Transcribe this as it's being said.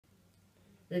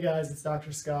Hey guys, it's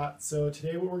Dr. Scott. So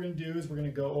today what we're going to do is we're going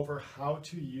to go over how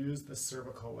to use the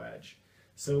cervical wedge.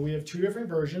 So we have two different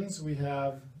versions. We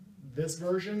have this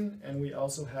version and we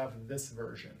also have this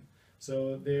version.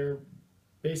 So they're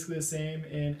basically the same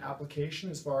in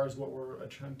application as far as what we're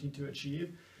attempting to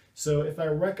achieve. So if I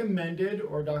recommended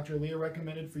or Dr. Leah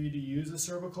recommended for you to use a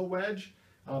cervical wedge,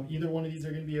 either one of these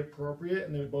are going to be appropriate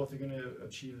and they're both going to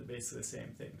achieve basically the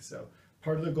same thing. So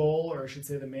part of the goal, or I should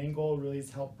say the main goal, really is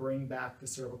to help bring back the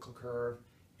cervical curve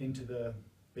into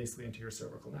basically into your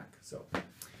cervical neck. So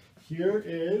here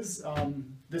is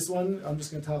this one I'm just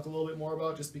going to talk a little bit more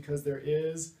about just because there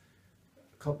is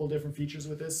a couple different features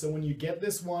with this. So when you get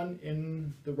this one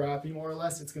in the wrapping more or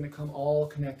less, it's going to come all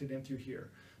connected in through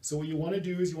here. So what you want to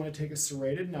do is you want to take a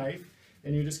serrated knife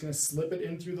and you're just going to slip it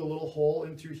in through the little hole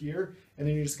in through here, and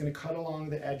then you're just going to cut along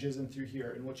the edges in through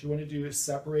here. And what you want to do is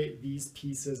separate these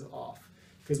pieces off.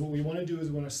 Because what we want to do is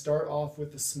we want to start off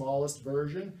with the smallest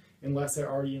version, unless I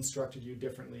already instructed you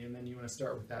differently, and then you want to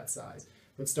start with that size.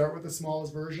 But start with the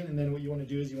smallest version, and then what you want to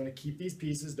do is you want to keep these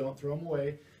pieces, don't throw them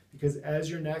away, because as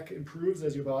your neck improves,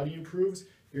 as your body improves,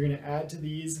 you're going to add to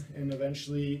these, and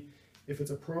eventually, if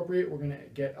it's appropriate, we're going to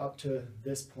get up to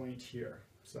this point here.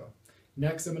 So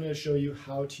next I'm going to show you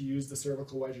how to use the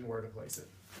cervical wedge and where to place it.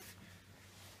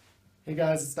 Hey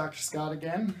guys, it's Dr. Scott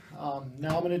again. Now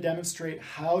I'm going to demonstrate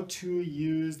how to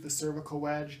use the cervical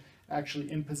wedge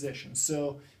actually in position.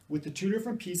 So with the two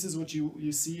different pieces, what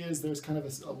you see is there's kind of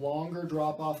a longer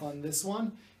drop off on this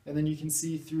one, and then you can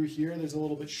see through here there's a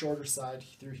little bit shorter side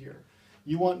through here.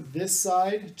 You want this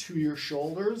side to your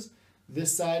shoulders,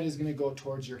 this side is going to go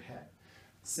towards your head.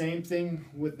 Same thing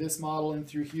with this model in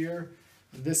through here.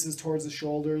 This is towards the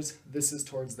shoulders, this is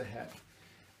towards the head.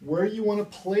 Where you want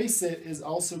to place it is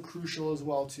also crucial as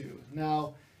well too.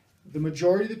 Now, the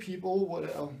majority of the people,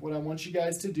 what I want you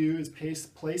guys to do is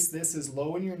place this as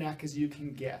low in your neck as you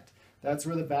can get. That's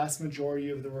where the vast majority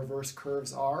of the reverse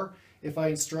curves are. If I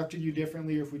instructed you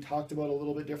differently, or if we talked about a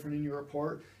little bit different in your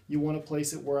report, you want to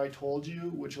place it where I told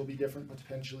you, which will be different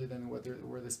potentially than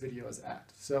where this video is at.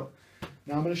 So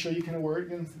now I'm going to show you kind of where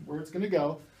it's going to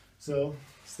go. So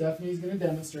Stephanie's going to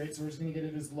demonstrate, so we're just going to get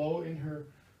it as low in her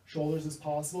shoulders as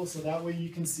possible, so that way you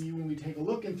can see when we take a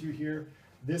look in through here,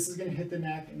 this is going to hit the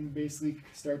neck and basically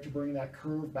start to bring that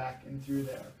curve back in through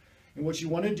there. And what you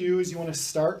want to do is you want to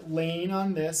start laying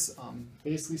on this,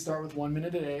 basically start with 1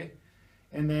 minute a day,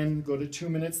 and then go to 2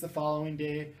 minutes the following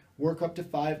day, work up to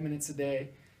 5 minutes a day.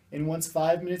 And once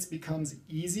 5 minutes becomes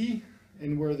easy,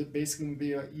 and where the basically will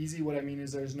be easy, what I mean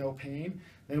is there's no pain,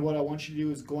 then what I want you to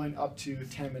do is going up to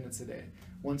 10 minutes a day.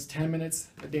 Once 10 minutes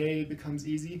a day becomes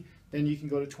easy, then you can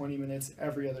go to 20 minutes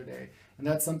every other day. And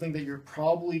that's something that you're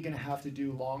probably going to have to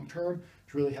do long term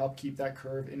to really help keep that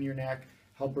curve in your neck,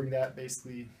 help bring that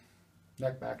basically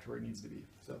neck back to where it needs to be.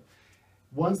 So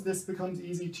once this becomes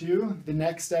easy too, the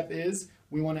next step is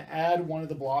we want to add one of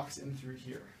the blocks in through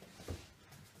here.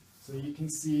 So you can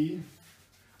see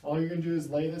all you're going to do is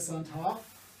lay this on top,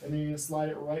 and then you're going to slide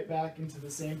it right back into the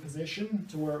same position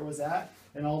to where it was at,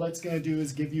 and all that's going to do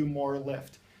is give you more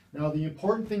lift. Now the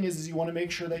important thing is you want to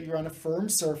make sure that you're on a firm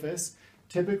surface.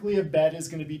 Typically a bed is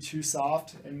going to be too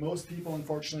soft, and most people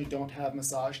unfortunately don't have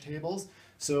massage tables.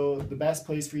 So the best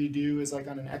place for you to do is like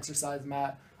on an exercise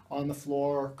mat, on the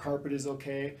floor, carpet is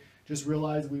okay. Just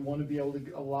realize we want to be able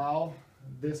to allow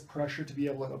this pressure to be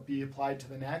able to be applied to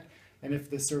the neck, and if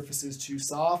the surface is too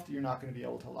soft, you're not going to be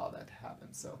able to allow that to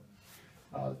happen. So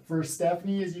for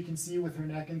Stephanie, as you can see with her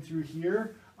neck in through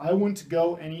here, I wouldn't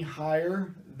go any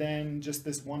higher than just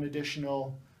this one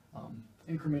additional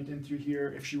increment in through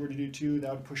here. If she were to do two,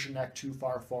 that would push her neck too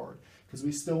far forward, because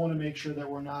we still want to make sure that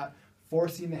we're not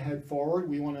forcing the head forward.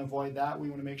 We want to avoid that. We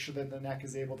want to make sure that the neck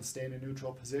is able to stay in a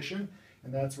neutral position,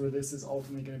 and that's where this is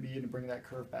ultimately going to be, to bring that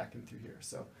curve back in through here.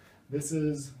 So this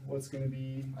is what's going to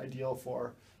be ideal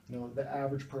for the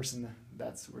average person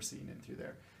that's we're seeing in through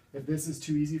there. If this is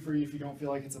too easy for you, if you don't feel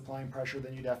like it's applying pressure,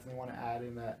 then you definitely want to add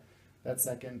in that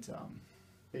second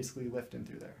basically lift in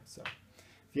through there. So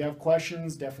if you have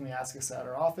questions, definitely ask us at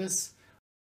our office.